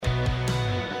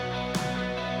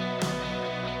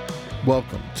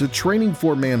Welcome to Training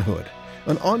for Manhood,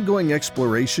 an ongoing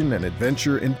exploration and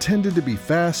adventure intended to be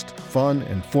fast, fun,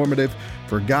 and informative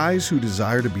for guys who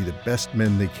desire to be the best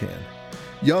men they can.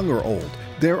 Young or old,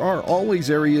 there are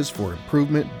always areas for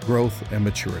improvement, growth, and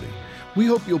maturity. We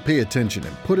hope you'll pay attention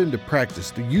and put into practice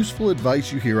the useful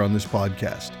advice you hear on this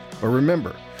podcast. But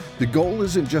remember, the goal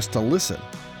isn't just to listen,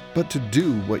 but to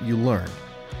do what you learn.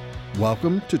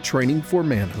 Welcome to Training for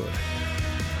Manhood.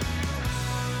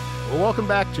 Well, welcome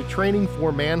back to Training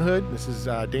for Manhood. This is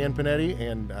Dan Panetti,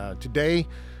 and today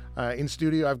in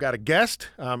studio I've got a guest,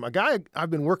 a guy I've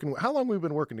been working with. How long have we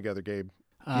been working together, Gabe?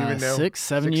 Do you even know?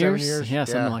 7 years? Yeah,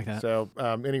 something like that. So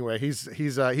anyway,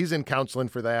 he's in counseling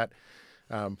for that.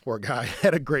 Poor guy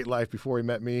had a great life before he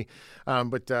met me.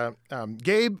 But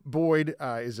Gabe Boyd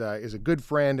is a good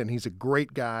friend, and he's a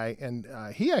great guy. And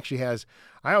he actually has.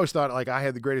 I always thought like I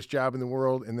had the greatest job in the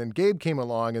world, and then Gabe came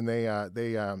along, and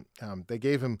they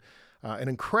gave him an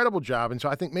incredible job. And so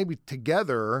I think maybe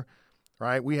together,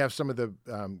 right, we have some of the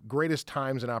greatest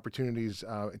times and opportunities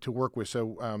to work with.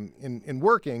 So in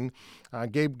working,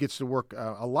 Gabe gets to work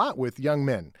a lot with young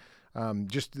men.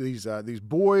 Just these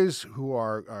boys who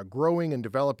are growing and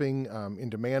developing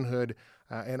into manhood,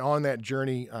 and on that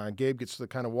journey, Gabe gets to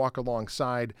kind of walk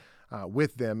alongside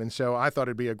with them. And so I thought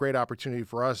it'd be a great opportunity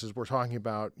for us as we're talking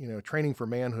about, training for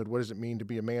manhood. What does it mean to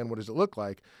be a man? What does it look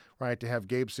like, right? To have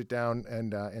Gabe sit down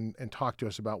and talk to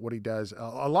us about what he does.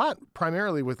 A lot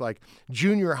primarily with like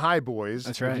junior high boys.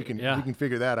 That's right. You can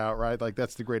figure that out, right? Like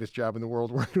that's the greatest job in the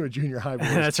world, working with junior high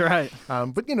boys. That's right.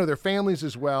 But their families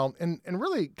as well, and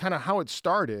really kind of how it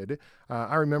started.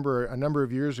 I remember a number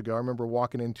of years ago. I remember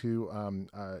walking into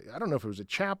I don't know if it was a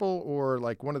chapel or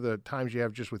like one of the times you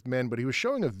have just with men, but he was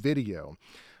showing a video.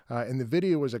 And the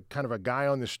video was a kind of a guy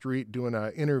on the street doing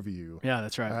an interview. Yeah,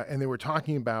 that's right. And they were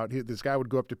talking about this guy would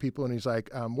go up to people and he's like,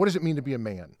 "What does it mean to be a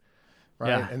man?" Right?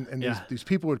 Yeah, And these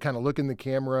people would kind of look in the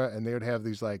camera and they would have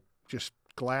these like just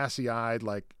glassy eyed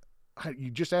like, "You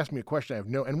just asked me a question I have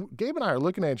no." And Gabe and I are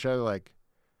looking at each other like,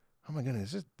 "Oh my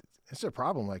goodness, is this a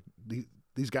problem? Like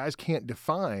these guys can't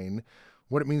define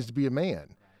what it means to be a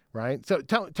man." Right. So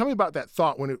tell me about that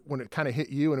thought when it kind of hit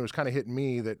you and it was kind of hitting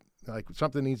me that like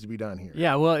something needs to be done here.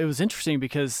 Yeah, well, it was interesting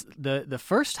because the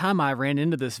first time I ran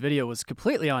into this video was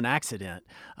completely on accident.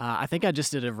 I think I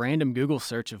just did a random Google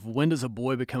search of when does a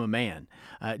boy become a man,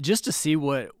 just to see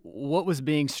what was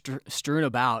being strewn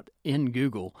about in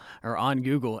Google or on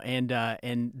Google, and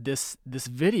this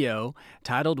video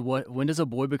titled "When Does a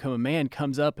Boy Become a Man"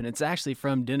 comes up, and it's actually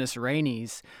from Dennis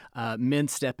Rainey's Men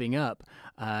Stepping Up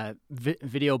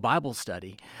video Bible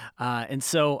study, and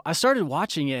so I started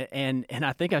watching it, and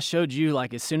I think I showed you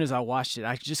like as soon as I watched it,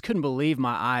 I just couldn't believe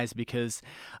my eyes because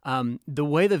the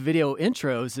way the video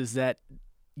intros is that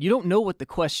you don't know what the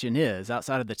question is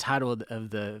outside of the title of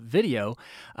the video,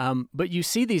 but you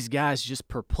see these guys just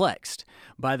perplexed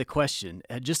by the question,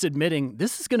 just admitting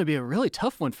this is going to be a really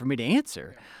tough one for me to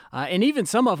answer. And even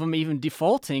some of them even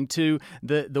defaulting to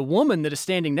the woman that is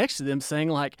standing next to them saying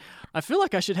like, I feel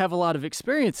like I should have a lot of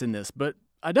experience in this, but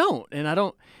I don't. And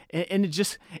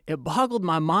it boggled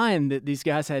my mind that these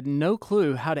guys had no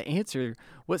clue how to answer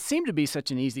what seemed to be such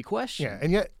an easy question.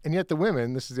 Yeah. And yet the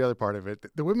women, this is the other part of it,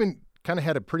 the women kind of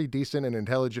had a pretty decent and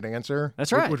intelligent answer.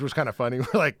 That's right. Which was kind of funny.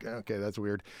 We're like, okay, that's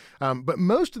weird. But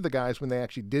most of the guys, when they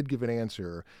actually did give an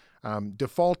answer,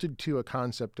 defaulted to a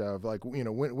concept of like, when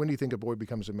do you think a boy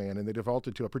becomes a man? And they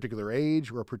defaulted to a particular age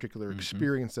or a particular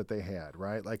experience that they had,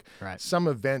 right? Like some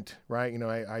event, right?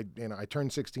 I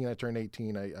turned 16, I turned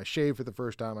 18, I shaved for the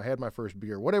first time, I had my first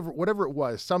beer, whatever it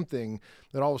was, something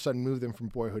that all of a sudden moved them from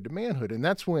boyhood to manhood. And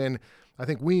that's when I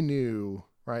think we knew,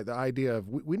 right, the idea of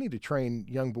we need to train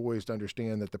young boys to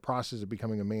understand that the process of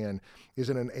becoming a man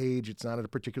isn't an age, it's not a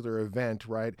particular event,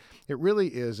 right? It really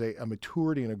is a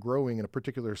maturity and a growing and a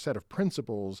particular set of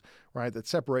principles, right, that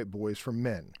separate boys from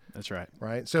men. That's right.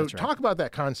 Right? So talk about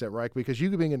that concept, right? Because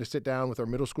you being to sit down with our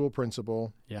middle school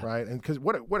principal, right? And because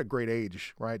what a great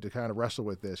age, right, to kind of wrestle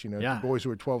with this, boys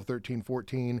who are 12, 13,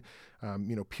 14,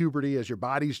 puberty as your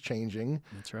body's changing.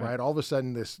 That's right. Right? All of a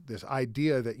sudden this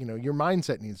idea that, your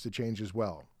mindset needs to change as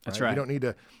well. That's right.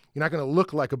 You're not going to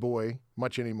look like a boy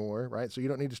much anymore, right? So you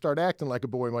don't need to start acting like a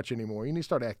boy much anymore. You need to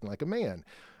start acting like a man.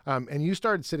 And you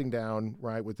started sitting down,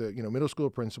 right, with the middle school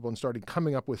principal and started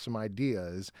coming up with some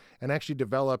ideas and actually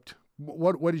developed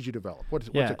What did you develop? What's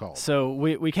it called? So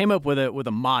we came up with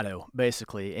a motto,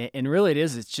 basically, and really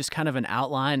it's just kind of an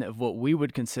outline of what we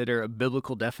would consider a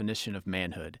biblical definition of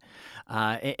manhood.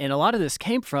 And a lot of this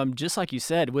came from, just like you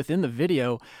said, within the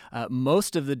video,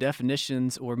 most of the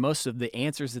definitions or most of the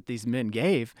answers that these men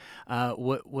gave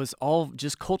was all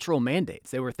just cultural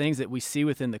mandates. They were things that we see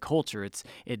within the culture.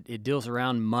 It deals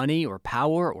around money or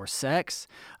power or sex,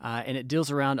 and it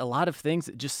deals around a lot of things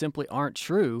that just simply aren't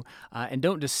true and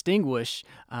don't distinguish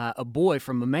a boy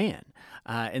from a man.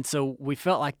 And so we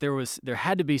felt like there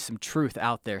had to be some truth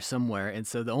out there somewhere. And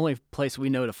so the only place we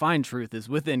know to find truth is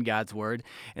within God's Word.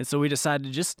 And so we decided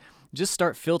to just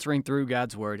start filtering through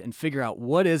God's Word and figure out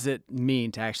what does it mean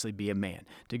to actually be a man,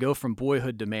 to go from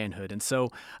boyhood to manhood. And so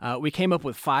we came up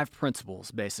with 5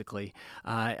 principles, basically,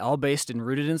 all based and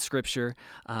rooted in Scripture.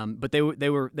 But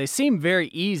they seem very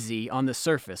easy on the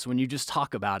surface when you just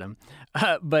talk about them.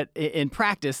 But in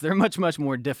practice, they're much, much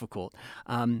more difficult.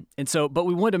 But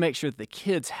we wanted to make sure that the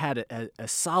kids had a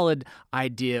solid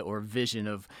idea or vision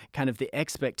of kind of the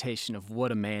expectation of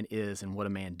what a man is and what a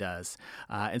man does.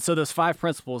 And so those 5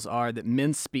 principles are that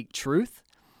men speak truth,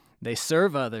 they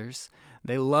serve others,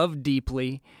 they love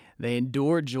deeply, they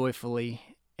endure joyfully,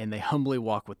 and they humbly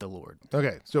walk with the Lord.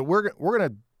 Okay, so we're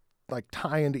gonna like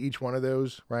tie into each one of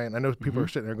those, right? And I know people are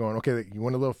sitting there going, "Okay, you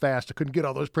went a little fast. I couldn't get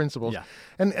all those principles." Yeah.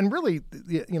 And really,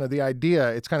 the idea,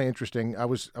 it's kind of interesting. I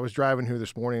was driving here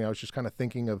this morning. I was just kind of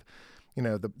thinking of,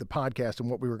 the podcast and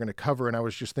what we were going to cover, and I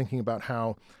was just thinking about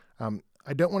how.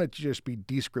 I don't want it to just be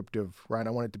descriptive, right? I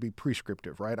want it to be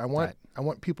prescriptive, right? I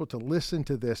want people to listen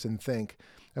to this and think,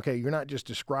 okay, you're not just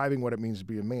describing what it means to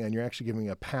be a man. You're actually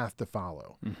giving a path to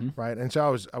follow, right? And so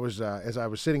I was as I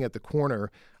was sitting at the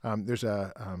corner, there's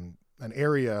an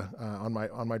area on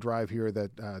my drive here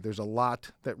that there's a lot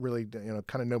that really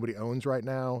kind of nobody owns right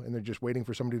now, and they're just waiting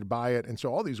for somebody to buy it. And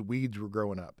so all these weeds were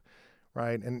growing up.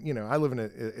 Right. And, I live in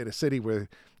a city where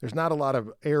there's not a lot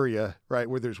of area, right,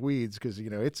 where there's weeds because,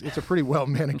 it's a pretty well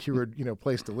manicured,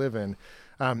 place to live in.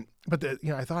 But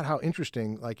I thought how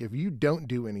interesting, like if you don't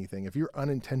do anything, if you're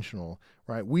unintentional,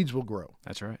 right, weeds will grow.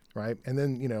 That's right. Right. And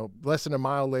then, less than a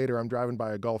mile later, I'm driving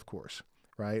by a golf course.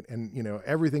 Right. And,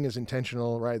 everything is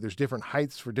intentional. Right. There's different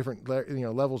heights for different,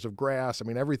 levels of grass. I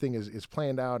mean, everything is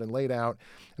planned out and laid out.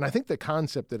 And I think the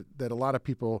concept that a lot of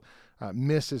people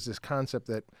miss is this concept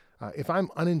that if I'm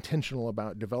unintentional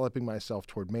about developing myself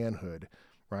toward manhood,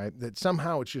 right, that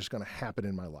somehow it's just going to happen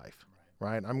in my life.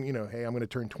 Right. I'm, hey, I'm going to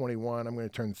turn 21. I'm going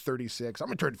to turn 36. I'm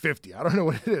going to turn 50. I don't know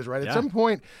what it is. Right. Yeah. At some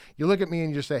point, you look at me and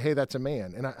you just say, hey, that's a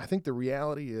man. And I think the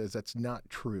reality is that's not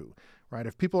true. Right.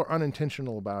 If people are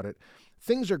unintentional about it,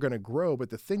 things are going to grow,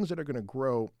 but the things that are going to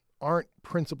grow aren't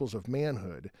principles of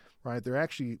manhood. Right. They're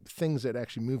actually things that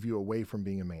actually move you away from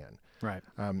being a man. Right.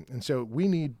 And so we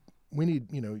need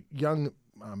young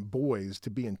boys to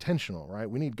be intentional, right?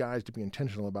 We need guys to be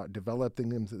intentional about developing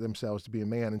themselves to be a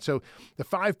man. And so the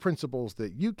 5 principles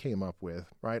that you came up with,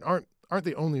 right, aren't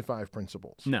the only 5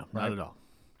 principles. No, right? not at all.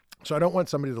 So I don't want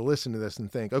somebody to listen to this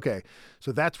and think, okay,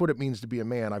 so that's what it means to be a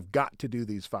man. I've got to do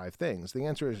these 5 things. The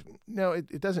answer is no,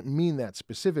 it doesn't mean that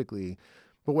specifically.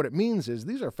 But what it means is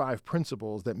these are 5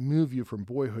 principles that move you from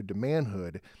boyhood to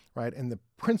manhood, right? And the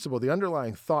principle, the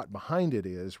underlying thought behind it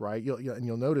is, right,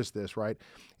 you'll notice this, right,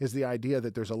 is the idea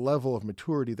that there's a level of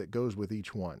maturity that goes with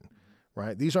each one,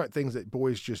 right? These aren't things that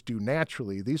boys just do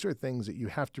naturally. These are things that you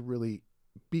have to really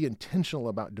be intentional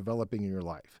about developing in your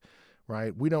life,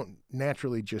 right? We don't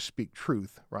naturally just speak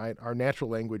truth, right? Our natural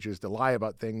language is to lie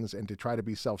about things and to try to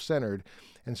be self-centered.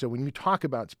 And so when you talk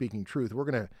about speaking truth, we're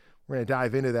going to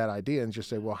dive into that idea and just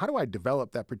say, well, how do I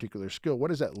develop that particular skill? What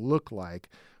does that look like,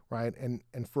 right? And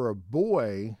for a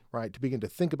boy, right, to begin to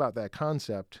think about that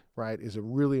concept, right, is a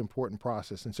really important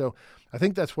process. And so I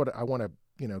think that's what I want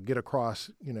to, get across,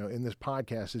 in this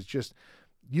podcast is just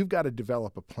you've got to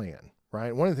develop a plan,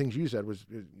 right? One of the things you said was,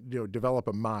 develop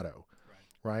a motto,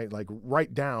 right? Like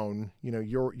write down,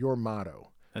 your motto.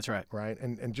 That's right. Right.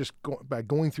 And just by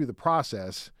going through the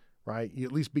process, right, you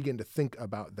at least begin to think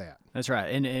about that. That's right.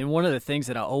 And one of the things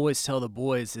that I always tell the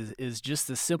boys is just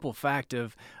the simple fact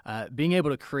of being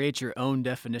able to create your own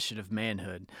definition of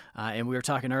manhood. And we were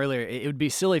talking earlier, it would be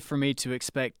silly for me to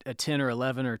expect a 10 or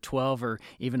 11 or 12 or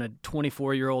even a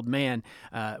 24-year-old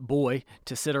boy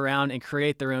to sit around and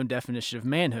create their own definition of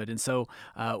manhood. And so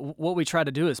what we try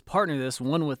to do is partner this,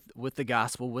 one with the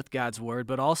gospel, with God's word,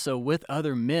 but also with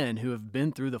other men who have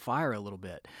been through the fire a little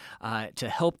bit to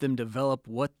help them develop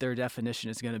what their definition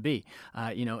is going to be.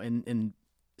 In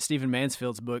Stephen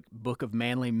Mansfield's book of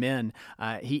Manly Men,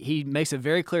 he makes a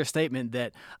very clear statement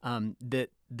that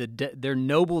their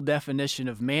noble definition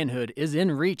of manhood is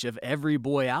in reach of every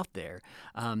boy out there.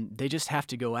 They just have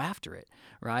to go after it,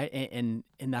 right? And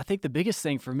I think the biggest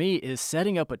thing for me is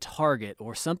setting up a target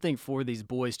or something for these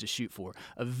boys to shoot for,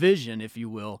 a vision, if you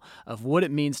will, of what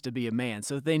it means to be a man,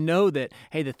 so that they know that,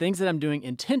 hey, the things that I'm doing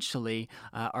intentionally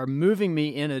are moving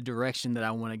me in a direction that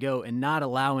I want to go, and not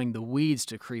allowing the weeds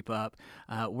to creep up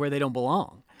where they don't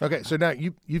belong. Okay, so now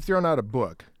you've thrown out a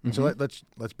book. Mm-hmm. So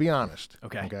let's be honest.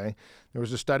 Okay. There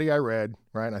was a study I read,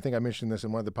 right? And I think I mentioned this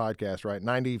in one of the podcasts, right?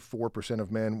 94% of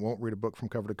men won't read a book from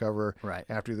cover to cover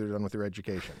after they're done with their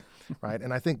education, right?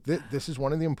 And I think this is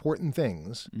one of the important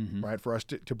things, right, for us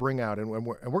to bring out. And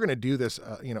we're going to do this,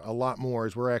 a lot more.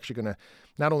 Is we're actually going to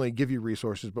not only give you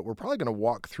resources, but we're probably going to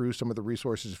walk through some of the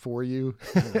resources for you.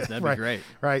 That'd right? be great,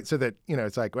 right? So that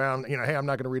it's like, well, hey, I'm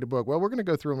not going to read a book. Well, we're going to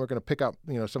go through and we're going to pick up,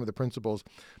 some of the principles,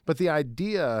 but the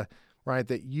idea, right,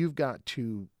 that you've got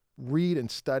to read and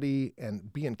study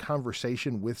and be in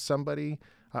conversation with somebody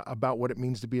about what it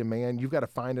means to be a man. You've got to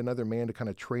find another man to kind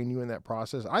of train you in that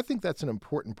process. I think that's an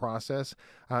important process.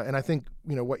 And I think,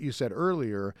 what you said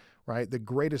earlier, right, the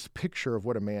greatest picture of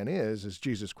what a man is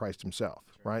Jesus Christ himself,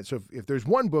 right? So if there's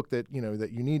one book that,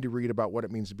 that you need to read about what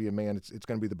it means to be a man, it's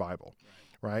going to be the Bible,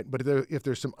 right? But if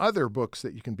there's some other books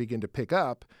that you can begin to pick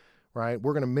up, right,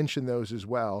 we're going to mention those as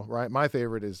well, right? My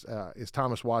favorite is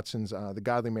Thomas Watson's The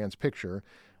Godly Man's Picture,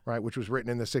 right, which was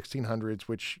written in the 1600s,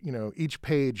 which, each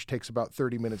page takes about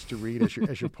 30 minutes to read as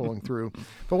you're pulling through.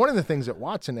 But one of the things that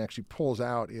Watson actually pulls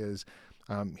out is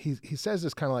he says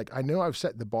this kind of like, I know I've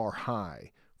set the bar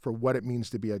high for what it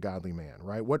means to be a godly man,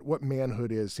 right? What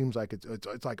manhood is seems like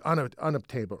it's like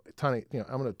unobtainable,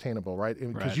 unobtainable, right?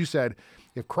 Because you said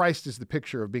if Christ is the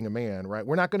picture of being a man, right,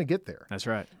 we're not going to get there. That's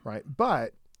right. Right.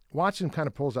 But Watson kind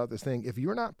of pulls out this thing. If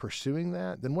you're not pursuing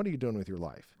that, then what are you doing with your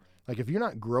life? Like if you're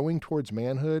not growing towards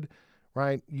manhood,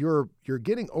 right, you're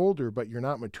getting older, but you're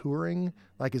not maturing.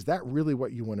 Like, is that really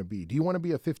what you want to be? Do you want to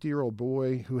be a 50-year-old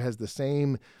boy who has the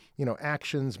same,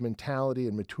 actions, mentality,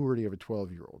 and maturity of a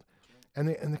 12-year-old? And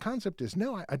the concept is,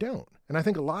 no, I don't. And I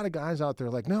think a lot of guys out there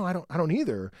are like, no, I don't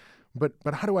either. But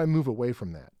how do I move away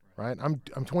from that? Right?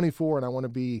 I'm 24 and I want to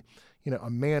be, a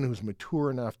man who's mature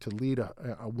enough to lead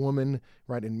a woman,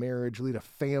 right, in marriage, lead a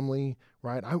family,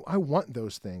 right? I want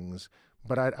those things,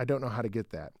 but I don't know how to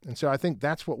get that. And so I think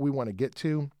that's what we want to get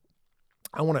to.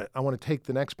 I want to take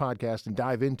the next podcast and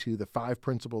dive into the 5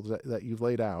 principles that you've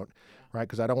laid out, right?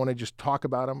 Because I don't want to just talk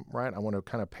about them, right? I want to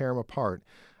kind of pair them apart.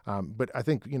 But I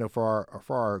think, for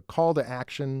our call to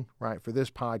action, right, for this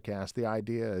podcast, the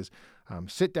idea is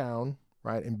sit down,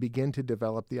 right, and begin to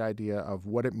develop the idea of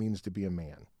what it means to be a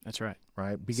man. That's right.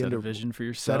 Right. Begin set a vision for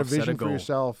yourself. Set a vision for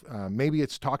yourself. Maybe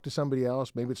it's talk to somebody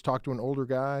else. Maybe it's talk to an older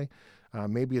guy.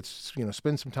 Maybe it's,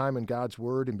 spend some time in God's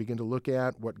Word and begin to look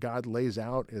at what God lays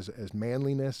out as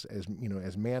manliness,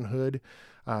 as manhood,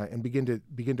 and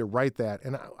begin to write that.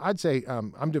 And I'd say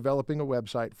I'm developing a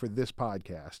website for this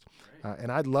podcast,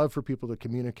 and I'd love for people to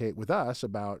communicate with us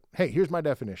about, hey, here's my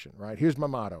definition, right? Here's my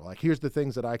motto. Like, here's the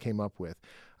things that I came up with,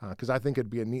 because I think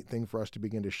it'd be a neat thing for us to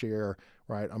begin to share,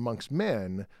 right, amongst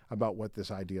men about what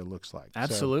this idea looks like.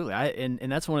 Absolutely.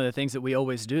 And that's one of the things that we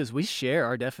always do is we share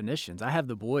our definitions. I have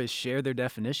the boys share their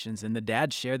definitions, and the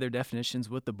dads share their definitions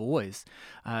with the boys,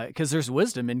 because there's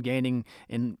wisdom in gaining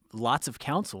in lots of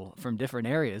counsel from different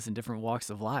areas and different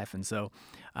walks of life. And so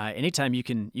anytime you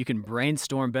can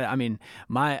brainstorm, but I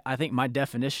think my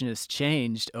definition has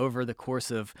changed over the course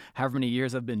of however many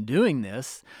years I've been doing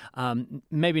this.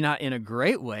 Maybe not in a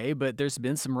great way, but there's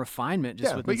been some refinement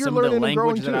just within some of the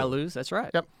language that I lose. That's right.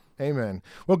 Yep. Amen.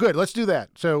 Well, good. Let's do that.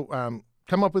 So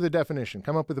come up with a definition,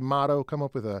 come up with a motto, come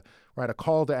up with a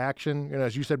call to action.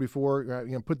 As you said before,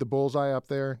 put the bullseye up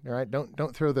there. All right.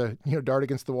 Don't throw the dart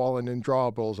against the wall and then draw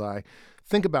a bullseye.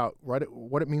 Think about what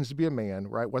it means to be a man,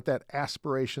 right? What that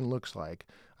aspiration looks like,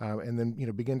 and then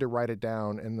begin to write it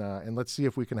down, and let's see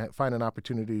if we can find an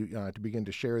opportunity to begin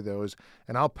to share those.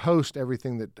 And I'll post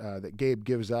everything that Gabe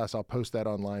gives us. I'll post that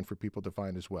online for people to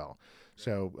find as well.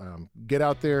 So get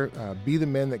out there, be the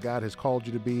men that God has called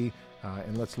you to be,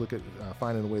 and let's look at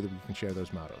finding a way that we can share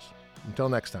those mottos. Until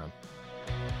next time.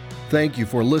 Thank you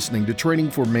for listening to Training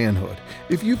for Manhood.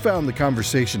 If you found the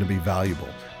conversation to be valuable,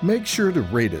 make sure to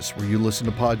rate us where you listen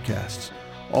to podcasts.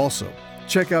 Also,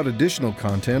 check out additional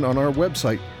content on our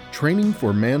website,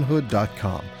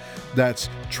 trainingformanhood.com. That's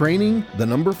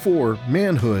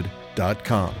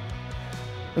training4manhood.com.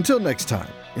 Until next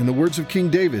time, in the words of King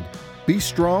David, be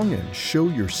strong and show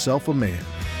yourself a man.